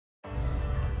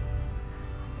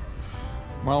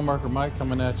Mile Marker Mike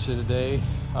coming at you today.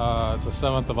 It's the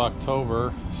 7th of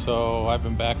October, so I've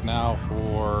been back now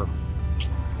for,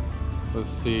 let's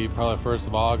see, probably 1st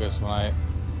of August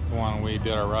when we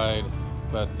did our ride.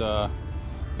 But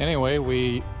anyway,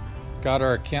 we got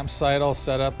our campsite all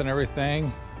set up and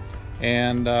everything,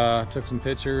 and took some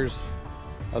pictures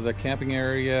of the camping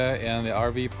area and the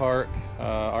RV park.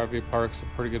 RV park's a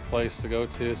pretty good place to go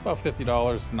to. It's about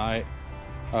 $50 a night.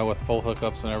 With full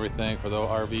hookups and everything for the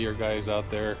RVer guys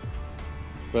out there.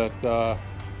 But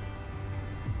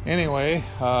anyway,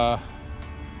 I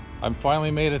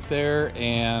finally made it there,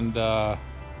 and we're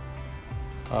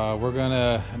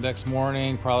gonna, next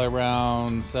morning, probably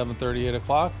around 7:30, 8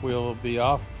 o'clock, we'll be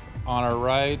off on our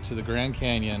ride to the Grand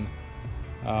Canyon.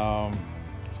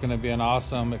 It's gonna be an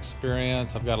awesome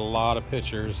experience. I've got a lot of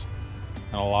pictures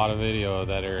and a lot of video of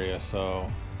that area, so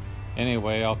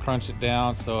anyway, I'll crunch it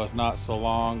down so it's not so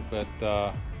long. But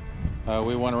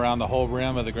we went around the whole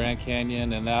rim of the Grand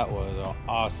Canyon, and that was an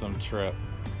awesome trip.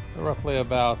 Roughly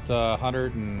about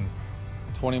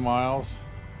 120 miles.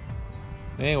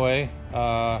 Anyway,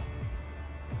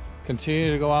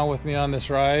 continue to go on with me on this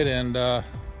ride, and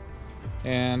we're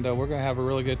gonna have a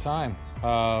really good time.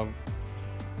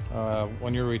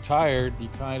 When you're retired, you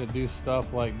kind of do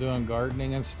stuff like doing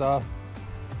gardening and stuff,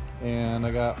 and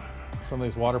I got some of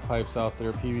these water pipes out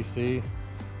there, PVC.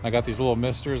 I got these little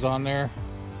misters on there,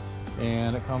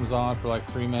 and it comes on for like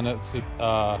 3 minutes, 3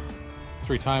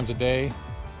 times a day,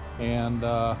 and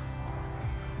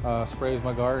sprays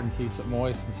my garden, keeps it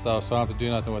moist and stuff, so I don't have to do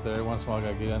nothing with it. Every once in a while I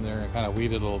gotta get in there and kind of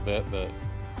weed it a little bit. But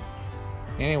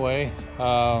anyway,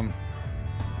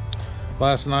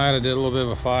 last night I did a little bit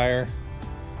of a fire.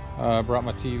 Brought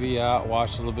my TV out,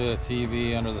 watched a little bit of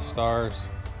TV under the stars.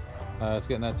 It's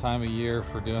getting that time of year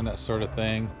for doing that sort of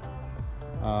thing.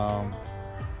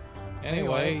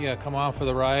 Anyway, yeah, come on for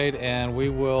the ride, and we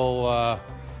will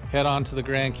head on to the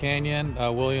Grand Canyon.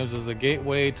 Williams is the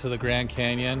gateway to the Grand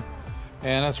Canyon,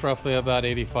 and that's roughly about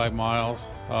 85 miles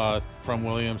from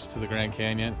Williams to the Grand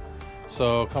Canyon.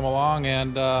 So come along,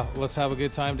 and let's have a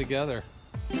good time together.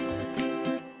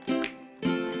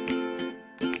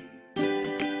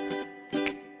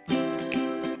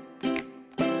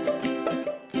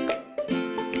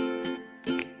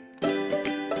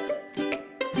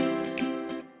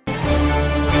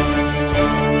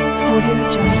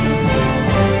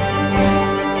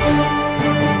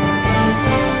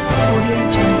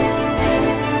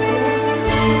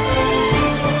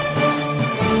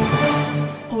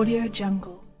 Audio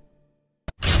Jungle.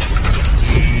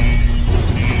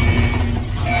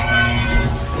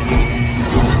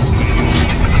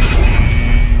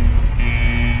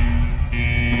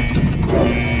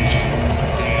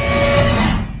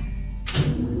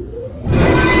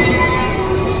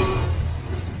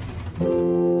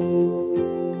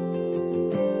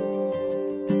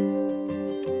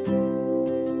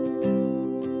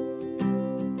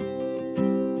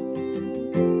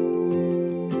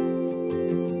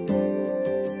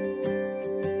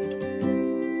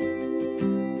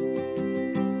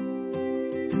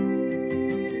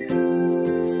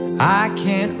 I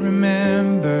can't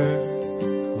remember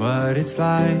what it's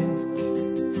like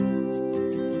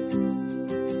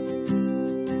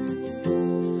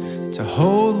to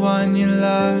hold one you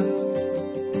love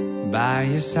by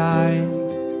your side.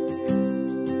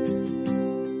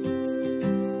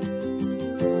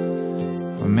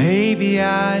 Or maybe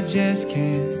I just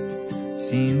can't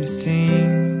seem to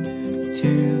sing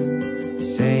to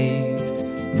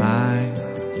save my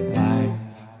life.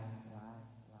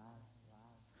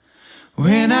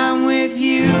 When I'm with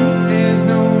you, there's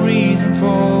no reason for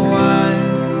why.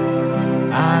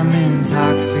 I'm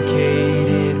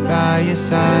intoxicated by your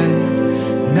side.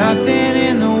 Nothing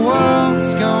in the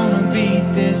world's gonna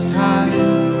beat this high.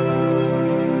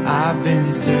 I've been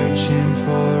searching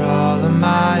for all of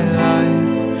my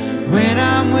life. When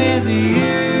I'm with you,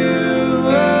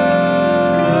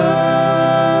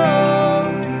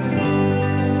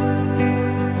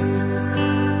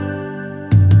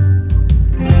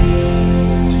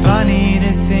 funny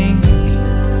to think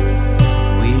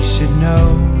we should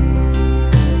know.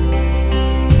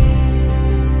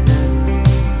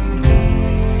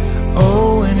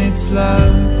 Oh, and it's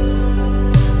love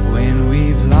when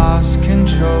we've lost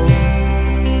control.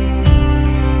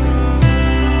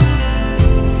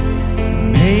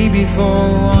 Maybe for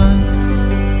once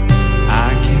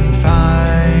I can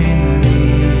finally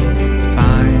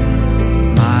find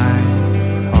my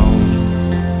home.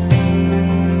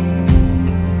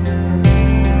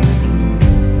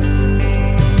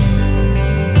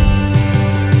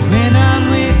 When I'm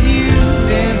with you,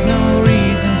 there's no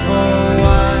reason for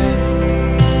why.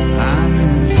 I'm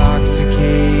in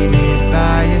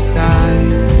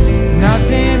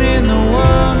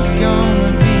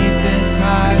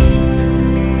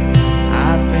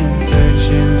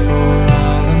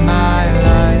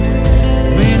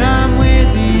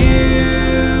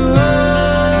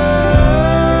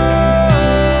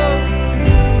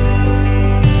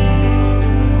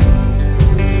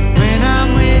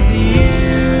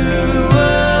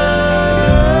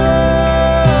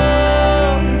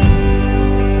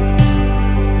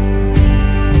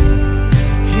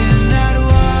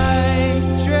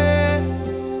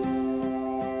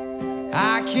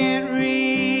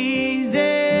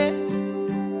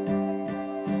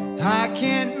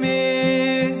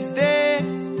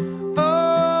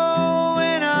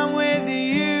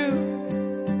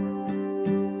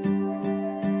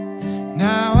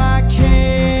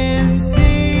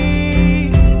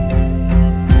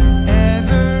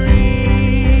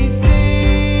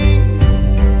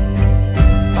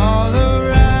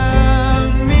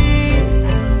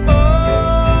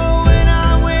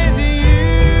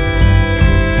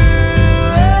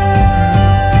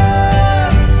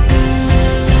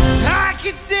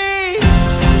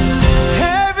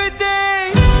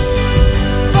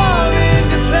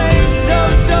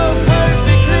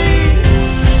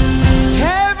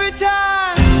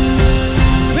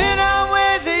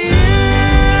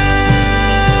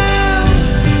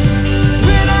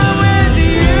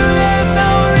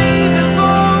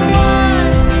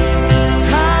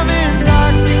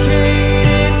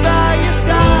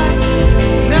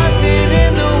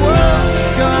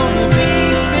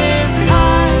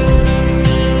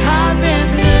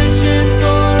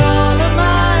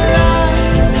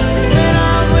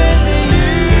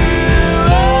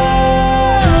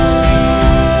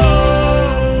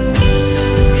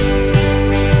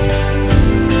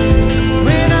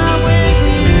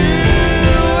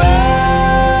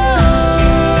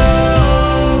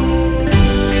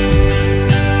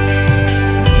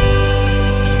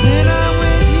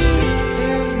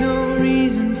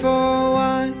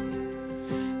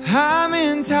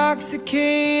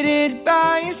intoxicated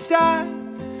by your side.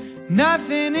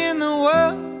 Nothing in the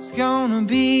world's gonna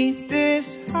beat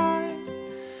this high.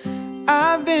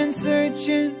 I've been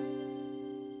searching.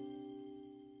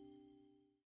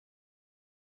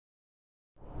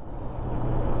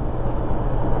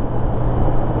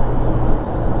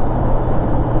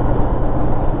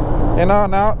 You know,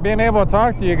 now being able to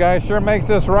talk to you guys sure makes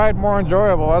this ride more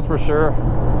enjoyable, that's for sure.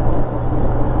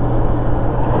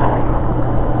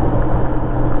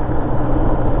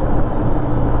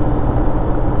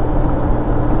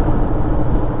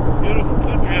 Beautiful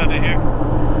country out of here.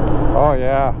 Oh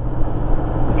yeah.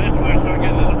 Especially when I start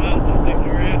getting in the mountains and things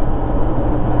you're in.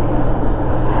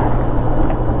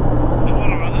 I want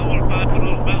to find some of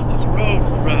those mountainous roads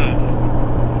to ride.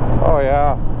 Oh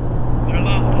yeah. They're a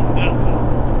lot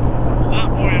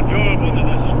more enjoyable than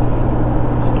this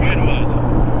straightaway.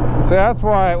 See, that's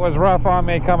why it was rough on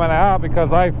me coming out,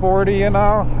 because I-40, you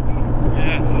know?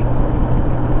 Yes.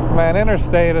 So, man,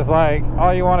 interstate is like,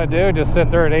 all you want to do, just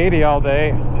sit there at 80 all day.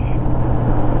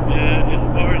 Yeah, as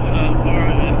far as,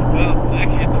 well,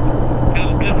 actually, it's kind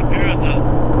of disappearance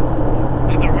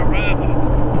in the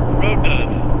road does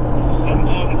so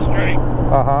long and straight.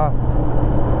 Uh-huh.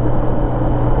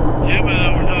 Jim and I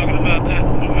were talking about that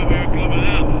when we were coming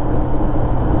out.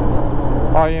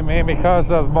 Oh, you mean because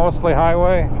of mostly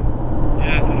highway?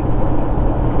 Yeah.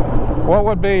 What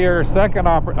would be your second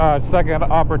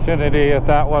opportunity if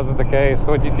that wasn't the case?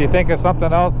 Do you think of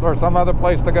something else or some other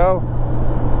place to go?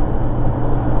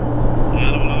 I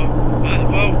don't know.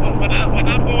 Well, when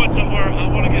I'm going somewhere, I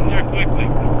want to get there quickly.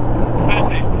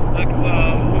 Especially like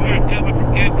when we were coming from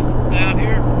Kansas down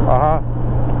here. Uh-huh.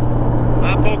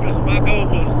 My goal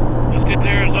was just get to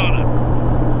Arizona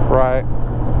Right.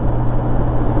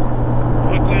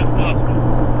 quickly as possible.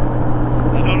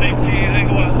 I don't need to see anything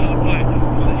going to the place.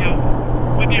 You know,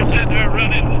 when you're sitting there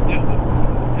running,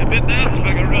 it'd been nice if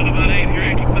I could run about 80 or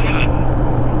 85.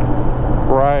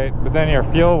 Right, but then your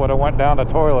fuel would have went down the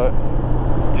toilet.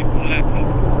 Exactly.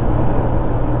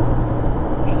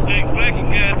 This thing's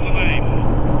making gasoline.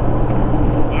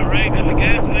 My range at the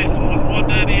gas station was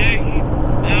 198.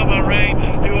 Now my range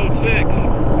is 206.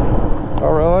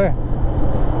 Oh, really?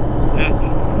 Yes.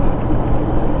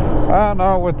 I don't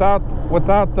know,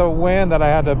 without the wind that I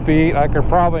had to beat, I could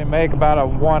probably make about a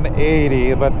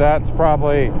 180, but that's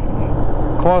probably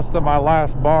close to my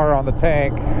last bar on the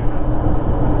tank.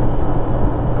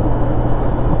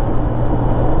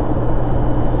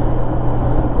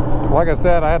 Like I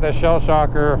said, I had the shell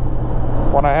shocker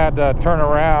when I had to turn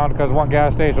around because one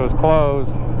gas station was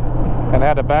closed and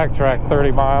had to backtrack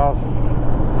 30 miles.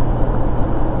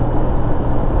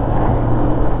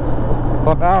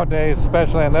 But nowadays,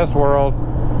 especially in this world,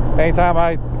 anytime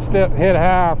I hit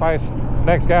half,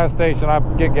 next gas station I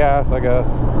get gas, I guess.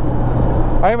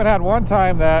 I even had one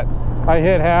time that I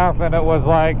hit half and it was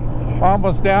like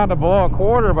almost down to below a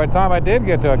quarter by the time I did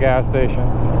get to a gas station.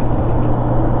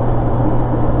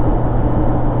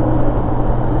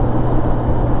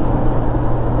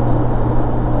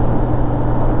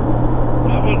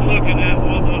 I was looking at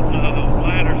one of those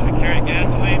ladders to carry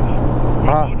gasoline.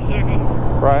 Motorcycles.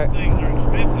 Right. Things are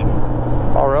expensive.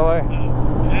 Oh, really?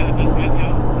 Yeah, just get you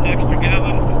an extra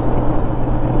gallon.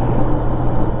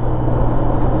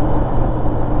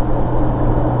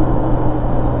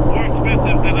 More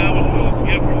expensive than I was willing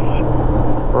to get for one.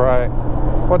 Right.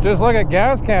 Well, just look at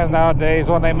gas cans nowadays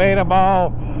when they made them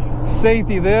all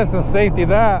safety this and safety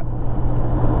that.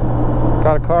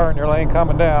 Got a car in your lane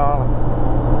coming down.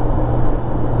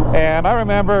 And I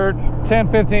remember 10,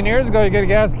 15 years ago, you get a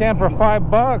gas can for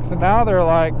 $5, and now they're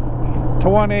like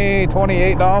 $20,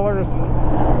 $28.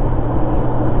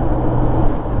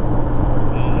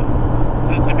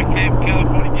 Since it became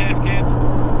California gas cans.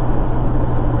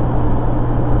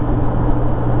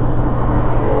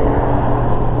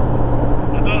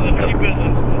 I know the cheapest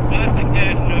plastic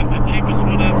gas jug, the cheapest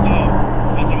one I saw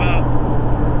was about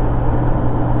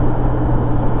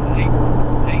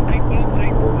 18 bucks,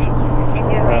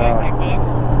 somewhere around 18 bucks.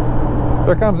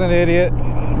 There comes an idiot.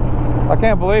 I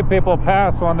can't believe people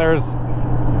pass when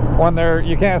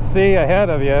you can't see ahead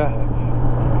of you.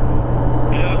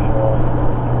 Yeah.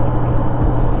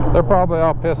 They're probably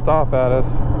all pissed off at us.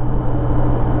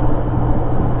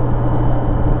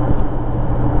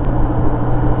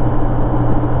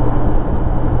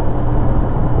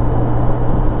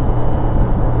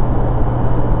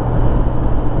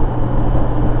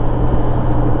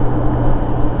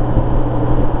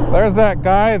 There's that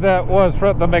guy that was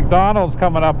from the McDonald's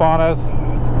coming up on us.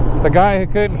 The guy who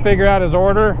couldn't figure out his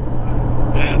order.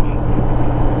 Yeah.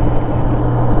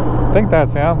 I think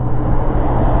that's him.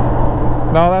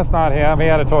 No, that's not him. He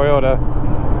had a Toyota.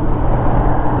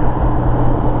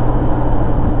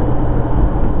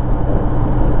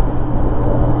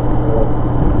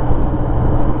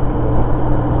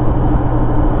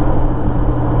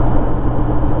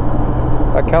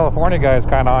 California guys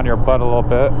kind of on your butt a little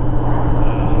bit.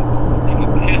 You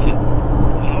can kiss it.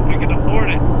 I hope you can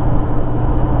afford it.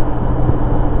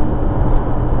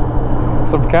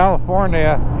 So from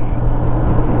California,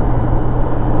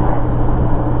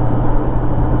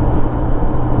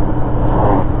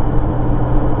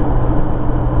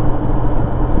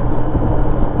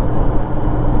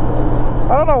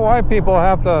 I don't know why people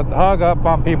have to hug up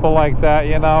on people like that,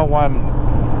 you know, when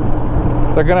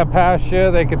they're gonna pass you.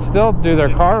 They could still do their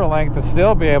car length to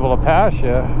still be able to pass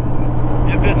you.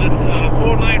 If it's a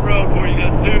 4-lane road where you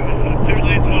got two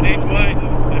lanes on each way,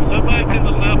 if somebody's in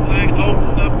the left lane, hold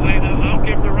the left lane, I don't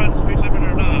care if they're running speed limit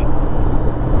or not.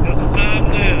 Because the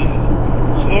sign says,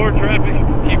 slower traffic,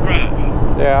 keep right.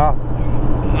 Yeah.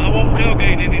 I won't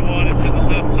tailgate anyone that's in the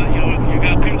left lane. You know, you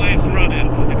got 2 lanes to run in.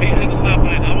 If he's in the left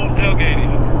lane, I won't tailgate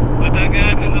him. But that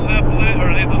guy's in the left lane,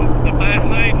 or in the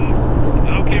fast lane,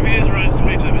 I don't care if he is running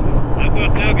speed limit. I'm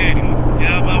going to tailgate him.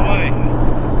 Get out of my way.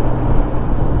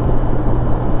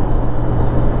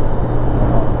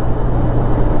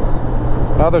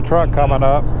 Another truck coming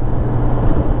up. You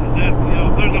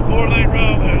know, there's a 4-lane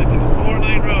road. There's a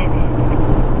 4-lane road.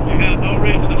 You got no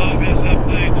reason to hog this left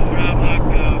lane to drive like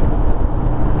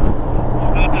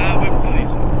not the highway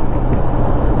police.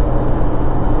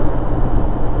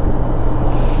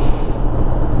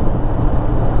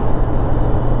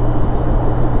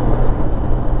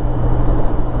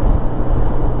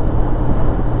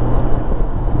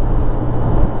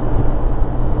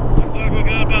 Looks like we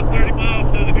got about 30 miles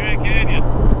to the Grand Canyon.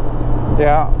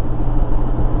 Yeah.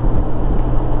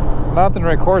 Nothing to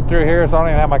record through here, so I don't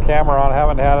even have my camera on. I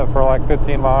haven't had it for like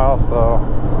 15 miles, so.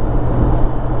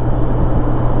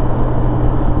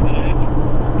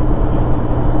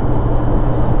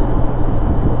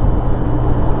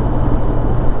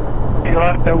 You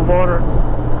like that water?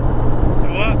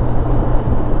 What?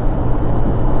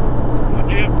 What,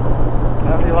 Jim?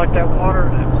 How do you like that water?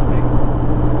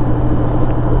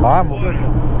 I'm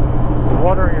The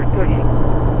water in your cushion.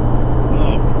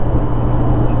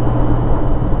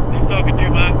 He's talking to you,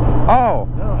 Mike. Oh.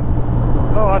 No.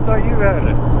 Oh, I thought you had it.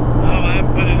 No, I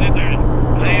haven't put it in there.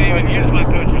 I ain't even used my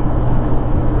cushion.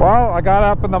 Well, I got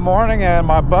up in the morning and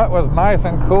my butt was nice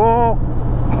and cool.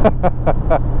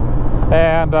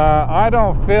 And I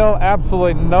don't feel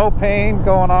absolutely no pain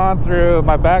going on through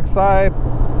my backside.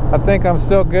 I think I'm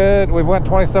still good. We went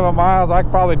 27 miles. I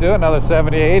could probably do another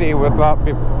 70, 80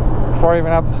 before I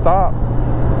even have to stop.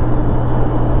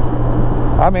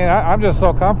 I mean, I'm just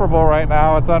so comfortable right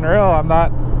now. It's unreal.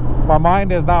 My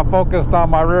mind is not focused on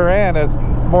my rear end. It's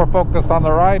more focused on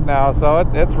the ride now. So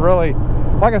it's really,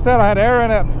 like I said, I had air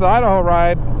in it for the Idaho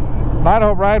ride. The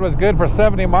Idaho ride was good for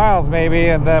 70 miles maybe,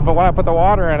 but when I put the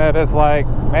water in it, it's like,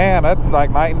 man, that's like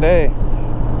night and day.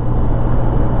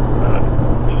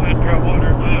 Water,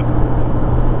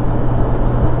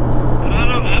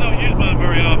 I don't use mine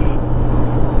very often.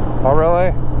 Oh,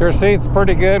 really? Your seat's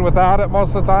pretty good without it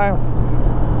most of the time?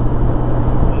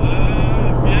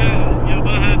 Yeah, you know,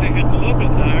 my hand gets a little bit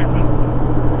tired, but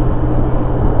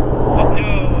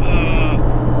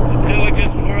until it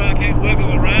gets where I can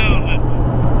wiggle around and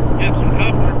get some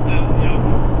comfort, then, you know,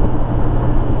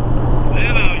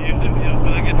 then I'll use it, you know,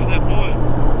 when I get to that point.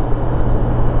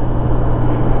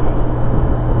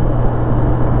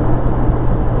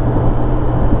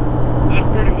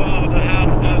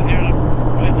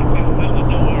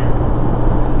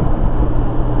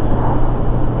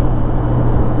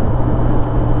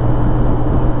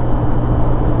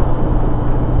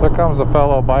 There comes a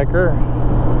fellow biker,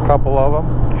 a couple of them.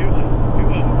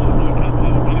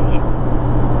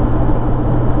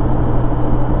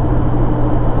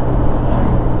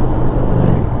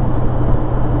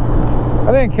 I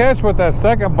didn't catch what that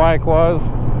second bike was. I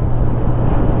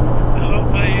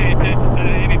don't pay any attention to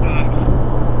any bikes.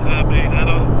 I mean,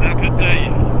 I couldn't tell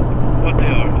you what they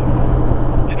are.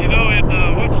 And you know, in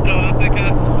Wichita, I think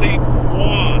I've seen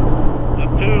one of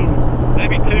 2,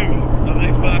 maybe 2 of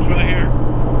these bikes right here.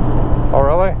 Oh,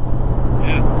 really?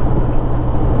 Yeah.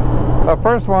 The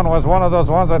first one was one of those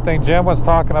ones I think Jim was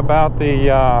talking about.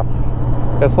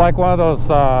 It's like one of those,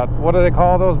 what do they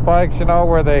call those bikes, you know,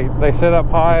 where they sit up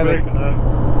high?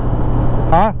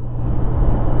 Huh?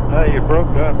 No, you broke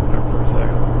up there for a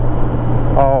second.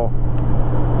 Oh.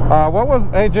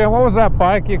 Hey Jim, what was that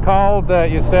bike you called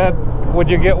that you said, would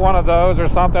you get one of those or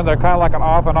something? They're kind of like an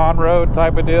off and on road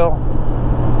type of deal.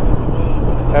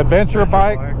 Adventure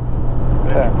bike?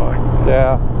 Adventure bike.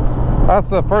 Yeah. That's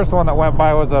the first one that went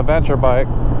by, was a adventure bike.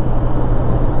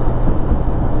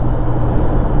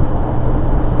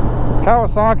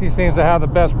 Kawasaki seems to have the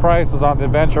best prices on the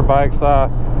adventure bikes.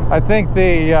 I think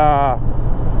the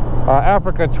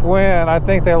Africa Twin. I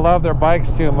think they love their bikes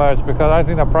too much, because I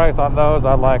seen the price on those.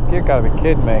 I'm like, you gotta be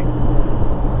kidding me.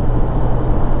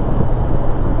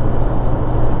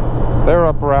 They're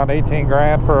up around 18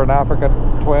 grand for an Africa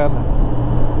Twin.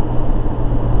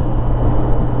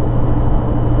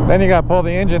 Then you gotta pull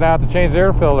the engine out to change the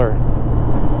air filter.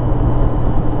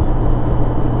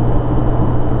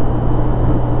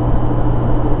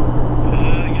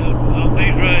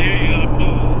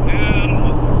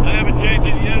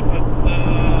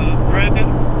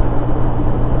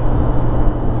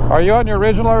 Are you on your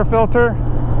original air filter?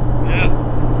 Yeah,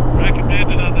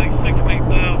 recommended I think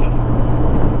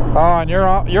 16,000. Oh, and you're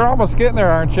almost getting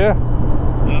there, aren't you?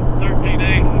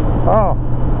 13.8. Oh.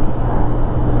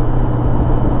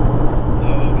 So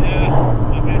yeah,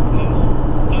 I'll be close.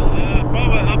 So, yeah,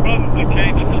 I'll probably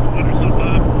change it this winter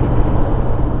sometime.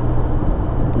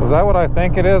 Is that what I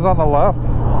think it is on the left?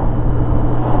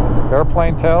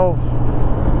 Airplane tells.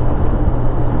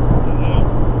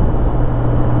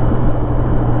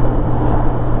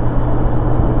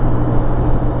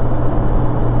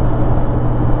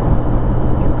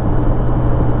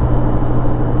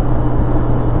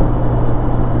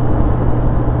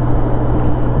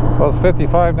 Well, it's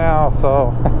 55 now,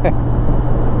 so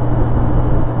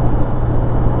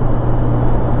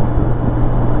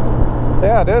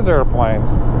yeah, it is airplanes.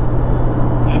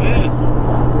 It is.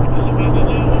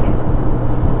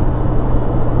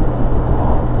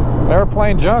 An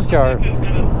airplane junkyard. I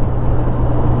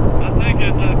think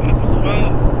it's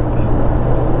well.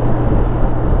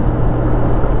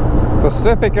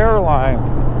 Pacific Airlines.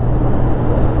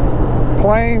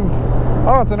 Planes.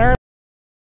 Oh, it's an air.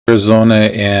 Arizona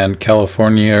and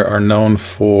California are known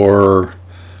for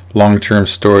long-term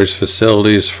storage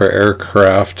facilities for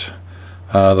aircraft.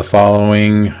 The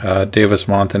following: Davis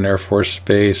Monthan Air Force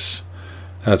Base,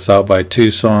 that's out by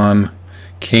Tucson;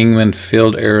 Kingman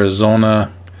Field,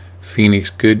 Arizona; Phoenix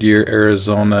Goodyear,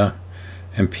 Arizona;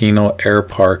 and Pinal Air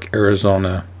Park,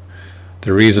 Arizona.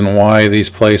 The reason why these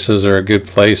places are a good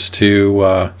place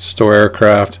to store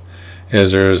aircraft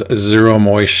is there's zero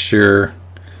moisture,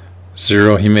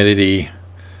 zero humidity.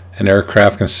 An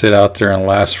aircraft can sit out there and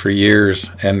last for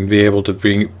years and be able to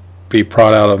be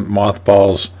brought out of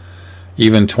mothballs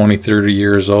even 20-30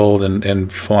 years old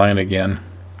and flying again.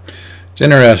 It's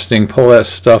interesting. Pull that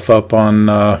stuff up on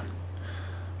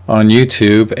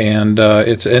YouTube, and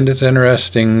it's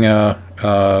interesting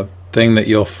thing that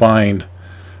you'll find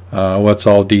what's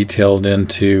all detailed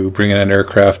into bringing an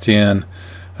aircraft in,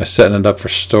 setting it up for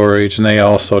storage, and they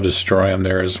also destroy them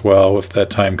there as well if that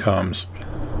time comes.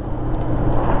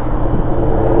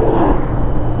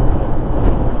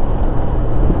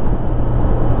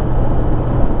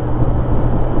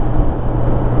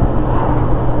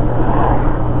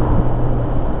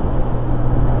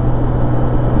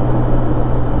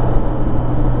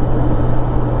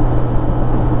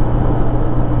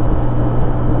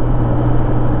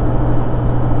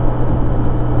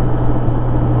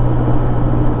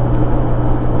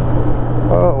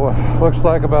 Looks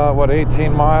like about, what,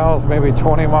 18 miles, maybe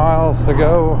 20 miles to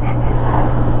go.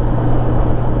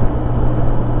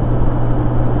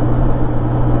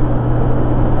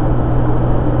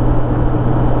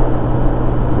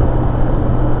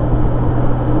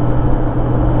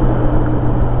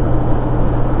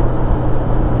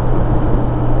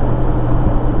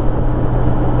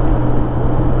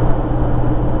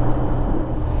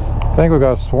 I think we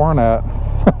got sworn at.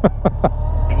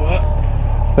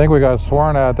 I think we got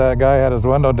sworn at. That guy had his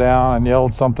window down and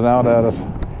yelled something out at us.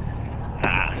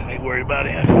 Ain't worried about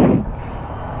it.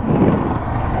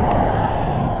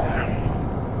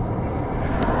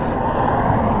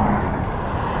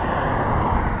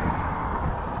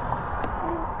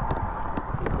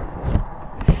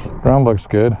 Ground looks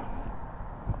good.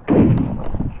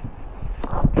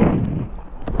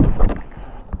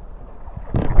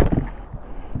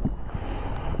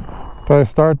 Did I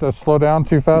start to slow down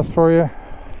too fast for you?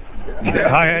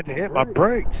 I had to hit my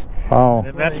brakes. Oh.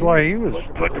 And that's why he was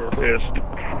fucking pissed.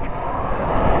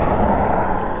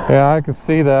 Yeah, I could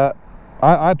see that.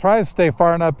 I try to stay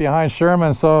far enough behind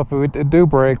Sherman so if we do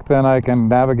break, then I can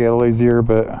navigate a little easier,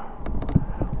 but...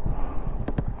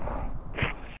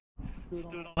 Stood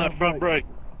on that front brake.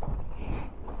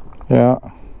 Yeah.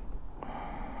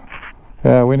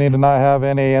 Yeah, we need to not have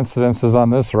any incidences on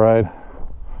this ride.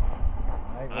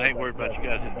 I ain't worried about you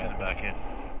guys hitting me in the back end.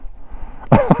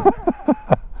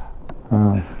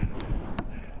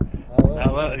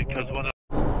 Because when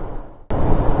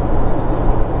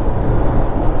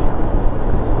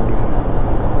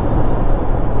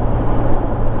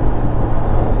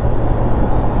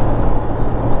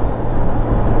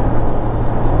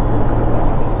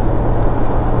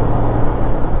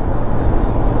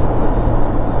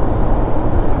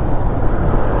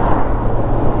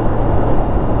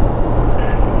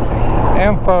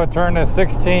Info turned to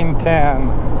 1610.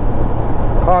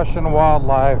 Caution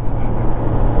wildlife.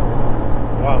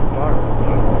 Wildfire.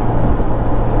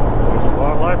 It's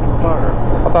wildlife and fire.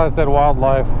 I thought it said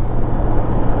wildlife.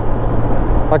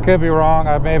 I could be wrong.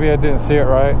 Maybe I didn't see it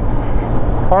right.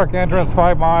 Park entrance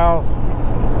 5 miles.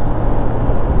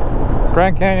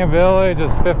 Grand Canyon Village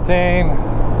is 15.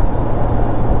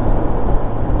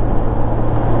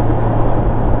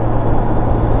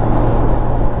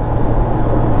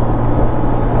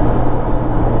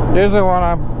 Usually when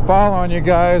I'm following you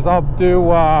guys, I'll do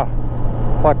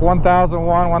like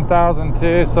 1001,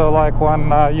 1002. So like when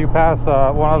you pass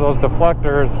one of those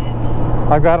deflectors,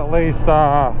 I've got at least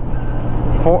 5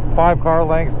 car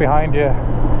lengths behind you.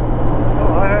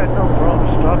 Oh, I had no problem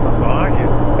stopping behind you.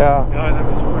 Yeah. The guy that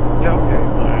was fucking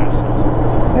tailgating my ass.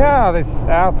 Yeah, these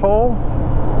assholes.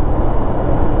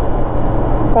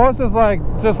 Well, it's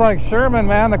just like Sherman,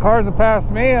 man. The cars that passed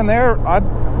me, and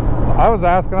I was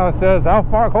asking, I says, how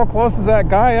close is that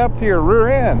guy up to your rear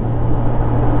end?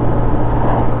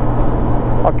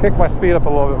 I'll kick my speed up a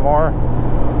little bit more.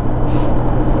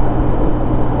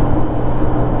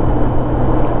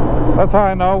 That's how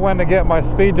I know when to get my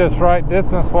speed just right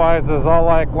distance-wise, is all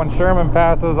like when Sherman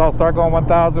passes, I'll start going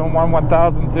 1001,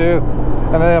 1002,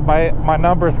 and then if my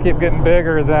numbers keep getting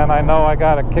bigger, then I know I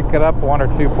got to kick it up 1 or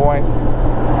 2 points.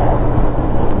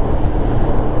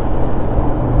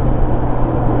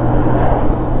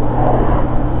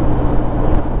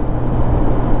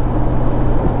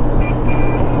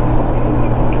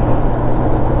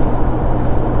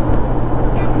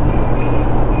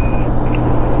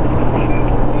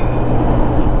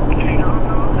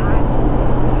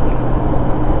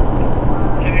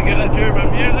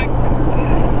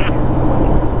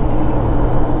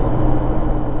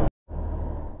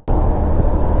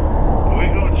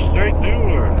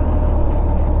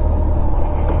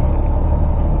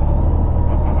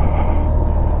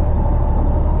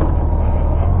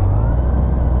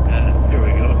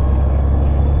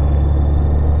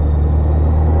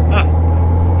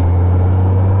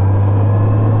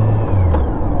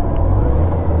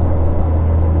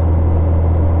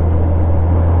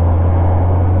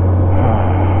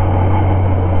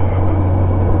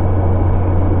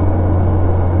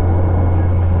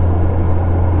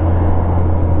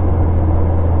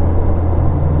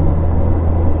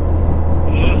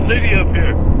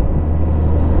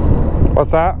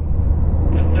 What's that?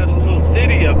 That's a little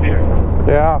city up here.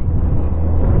 Yeah.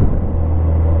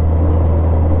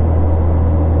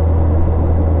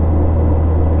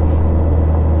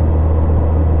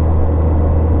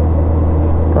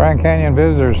 Grand Canyon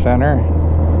Visitor Center.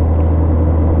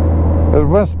 It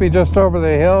must be just over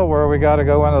the hill where we got to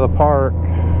go into the park.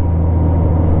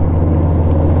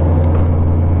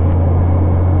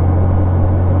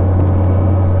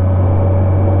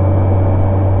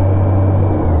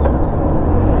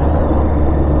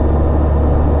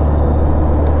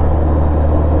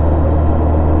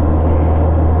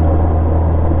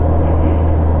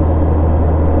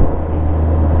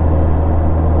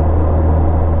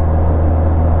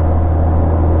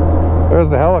 There's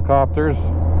the helicopters.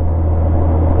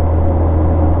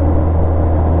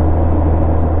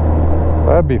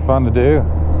 That'd be fun to do.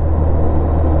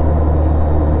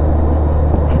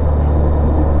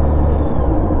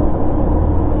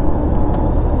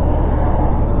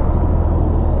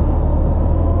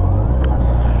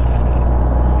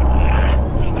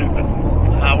 Stupid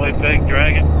highway big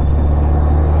dragon.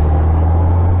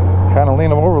 Kind of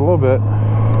lean them over a little bit.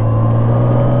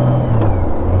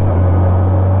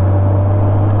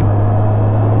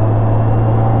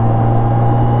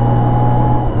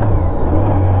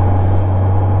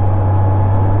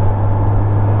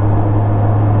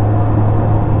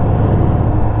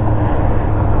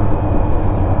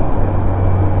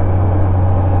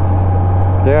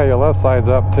 Yeah, your left side's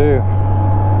up too.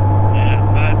 Yeah,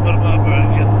 I put them up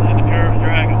in the curved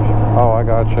dragon. Oh, I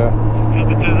gotcha.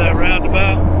 Coming through that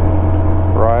roundabout.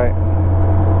 Right.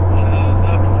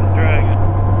 Up in the dragon.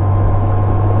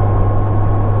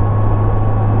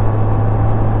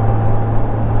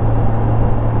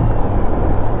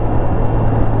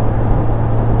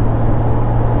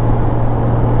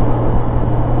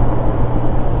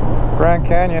 Grand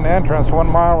Canyon entrance 1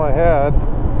 mile ahead.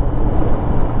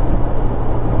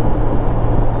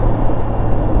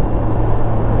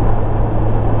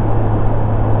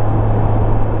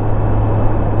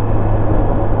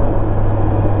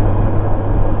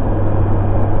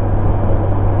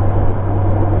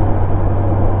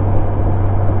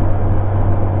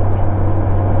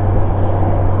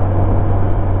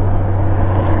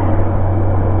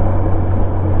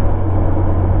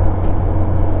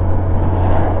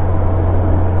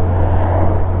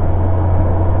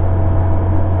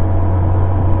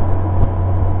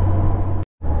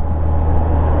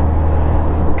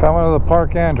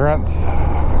 park entrance.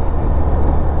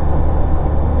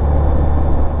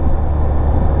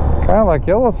 Kind of like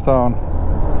Yellowstone.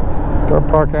 Their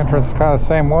park entrance is kind of the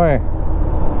same way.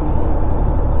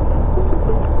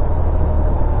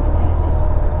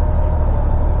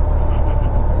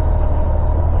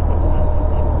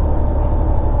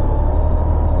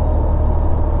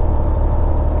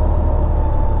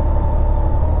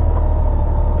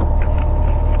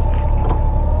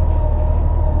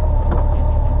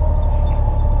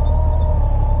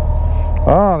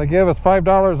 Oh, they give us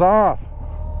 $5 off.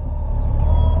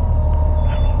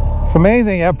 It's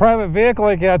amazing. You have a private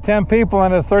vehicle, you got 10 people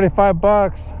and it's 35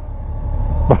 bucks.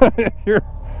 But if you're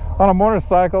on a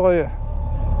motorcycle, I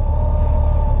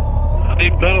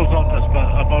need pedals on this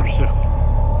motorcycle.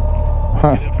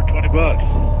 Get it for 20 bucks.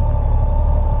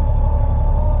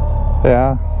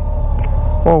 Yeah.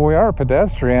 Well, we are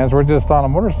pedestrians. We're just on a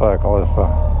motorcycle.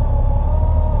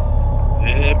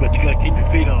 Yeah, but you gotta keep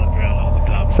your feet on the ground all the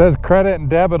time. It says credit and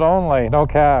debit only, no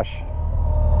cash.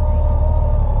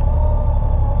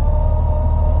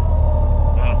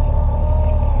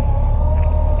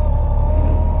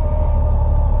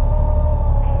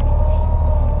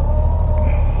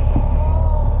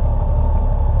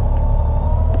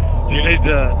 You need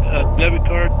a debit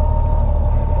card?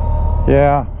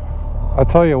 Yeah. I'll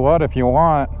tell you what, if you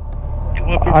want.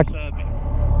 Come up here beside me.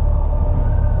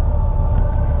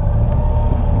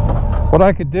 What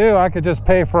I could do, I could just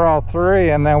pay for all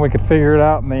three and then we could figure it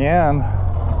out in the end.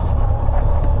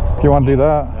 If you want to do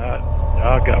that.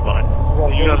 I got mine.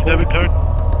 You got a debit card?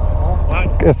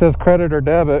 What? It says credit or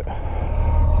debit. I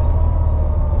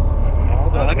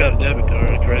got a debit card,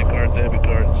 a credit card, debit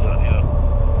card, so, you know.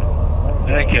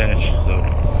 And cash, so.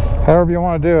 However you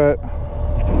want to do it.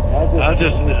 I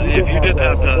just, if you didn't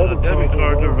have a debit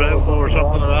card available or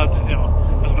something, I was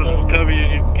supposed to cover you,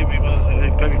 you can give me money,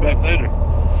 and pay me back later.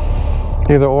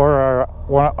 Either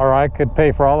or I could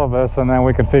pay for all of us and then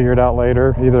we could figure it out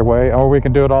later, either way. Or we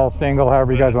can do it all single,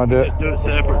 however you guys want to do it. Do it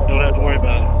separate, don't have to worry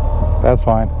about it. That's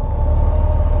fine.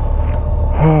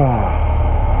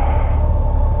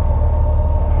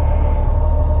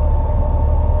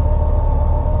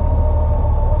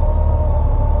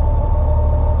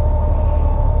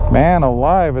 Man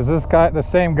alive, is this guy the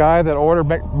same guy that ordered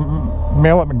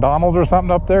meal at McDonald's or something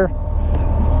up there?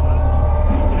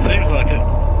 Seems like it.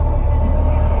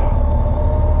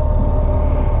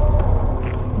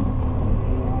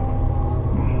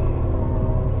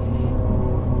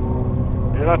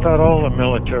 I thought all the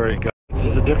military guys. This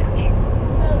is the difference.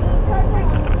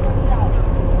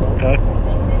 Okay.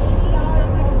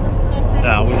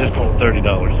 No, we just want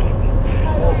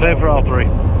 $30. Pay for all three.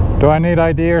 Do I need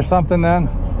ID or something then?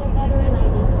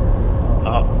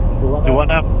 Do what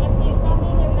now?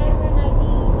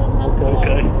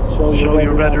 Okay. Show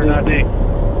your veteran ID.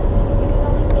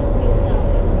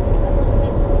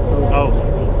 Oh.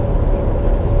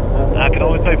 I can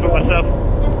only pay for myself?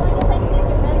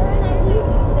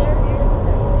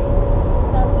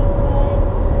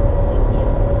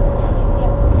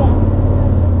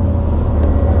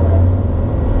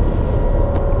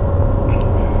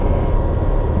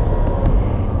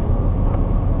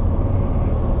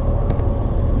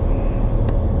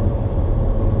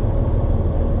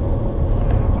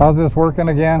 How's this working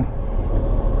again?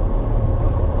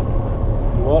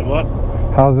 What?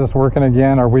 How's this working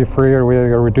again? Are we free or are we at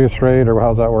a reduced rate or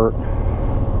how's that work?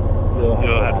 You'll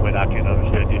have to wait, I can't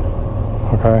understand you.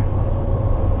 Okay.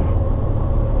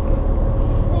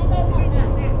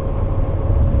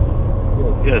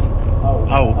 Yes.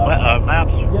 Oh,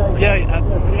 maps? Yeah,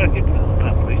 get the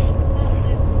map, please.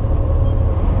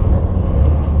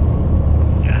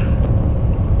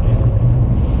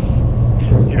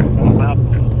 Here, map.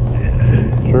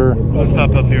 Sure. Let's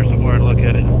stop up here somewhere and look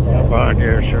at it. Right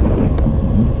here, sure.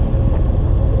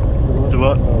 Do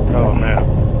what? Oh, map.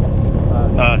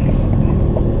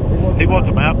 He wants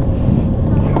a map.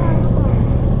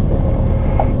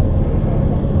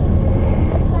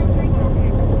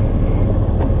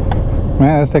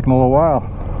 Man, it's taking a little while.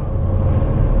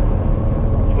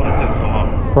 Why is it so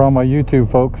long? For all my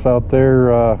YouTube folks out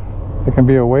there, it can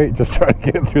be a wait just trying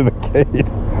to get through the gate.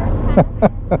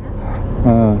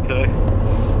 Okay.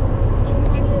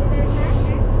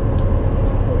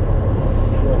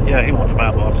 Yeah, he wants a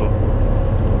map also.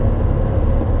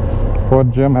 What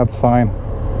did Jim have to sign?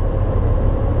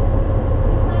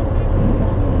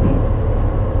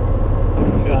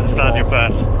 Sign your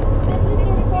pass.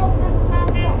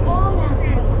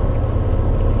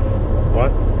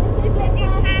 What?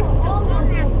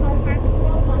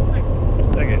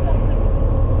 Take it.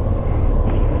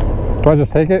 Do I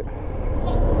just take it?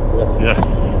 Yeah.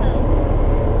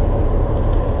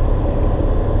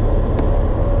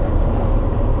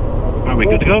 we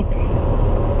good to go?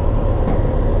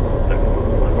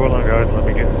 Hold on, guys. Let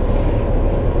me get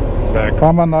back.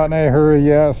 I'm not in a hurry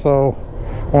yet, so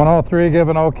when all three give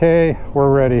an okay,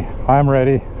 we're ready. I'm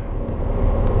ready.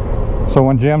 So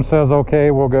when Jim says okay,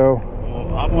 we'll go.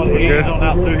 Well, I'm going to ease on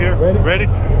out through here. Ready?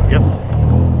 Yep.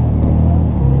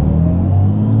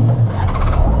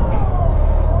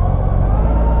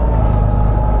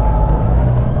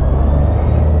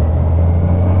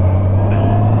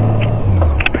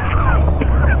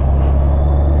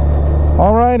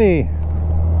 Alrighty.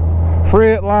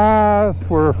 Free at last.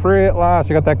 We're free at last.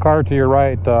 You got that car to your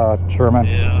right, Sherman.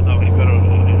 Yeah, I thought he better.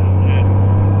 Yeah.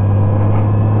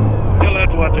 He'll have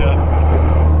to watch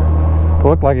out. It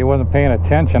looked like he wasn't paying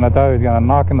attention. I thought he was going to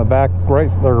knock in the back right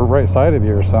side of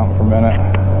you or something for a minute.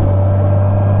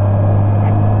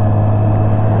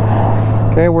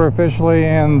 Okay, we're officially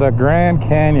in the Grand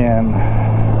Canyon.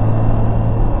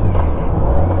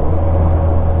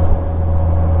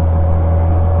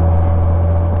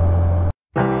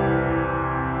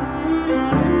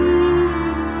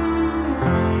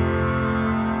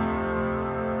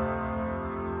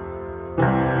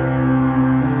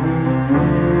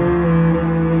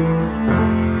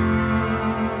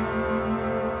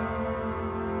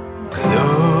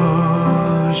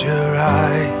 Close your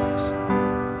eyes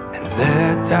and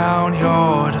let down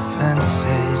your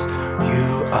defenses.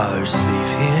 You are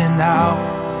safe here now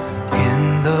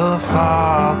in the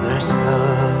Father's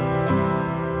love.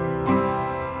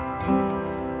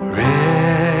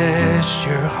 Rest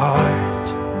your heart,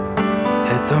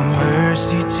 let the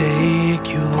mercy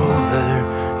take you over.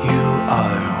 You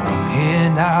are home here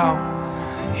now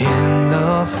in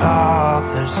the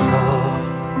Father's love.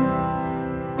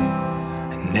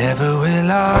 Never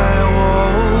will I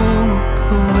walk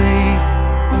away,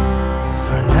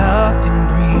 for nothing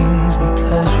brings me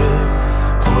pleasure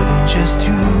more than just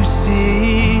to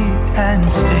sit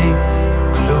and stay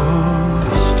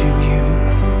close to you.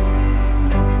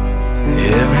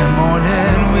 Every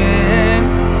morning when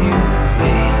you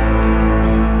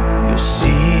wake, you'll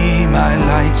see my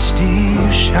light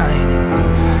still shining,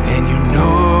 and you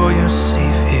know you're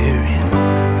safe here in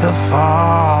the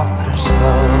Father's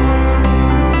love.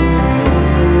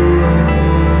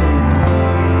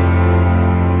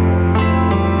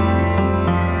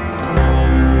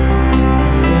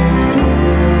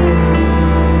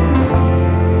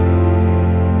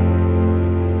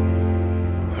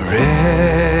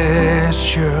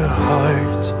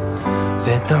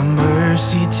 Let the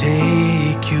mercy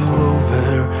take you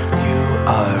over. You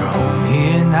are home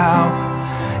here now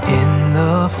in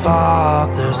the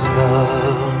Father's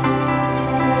love.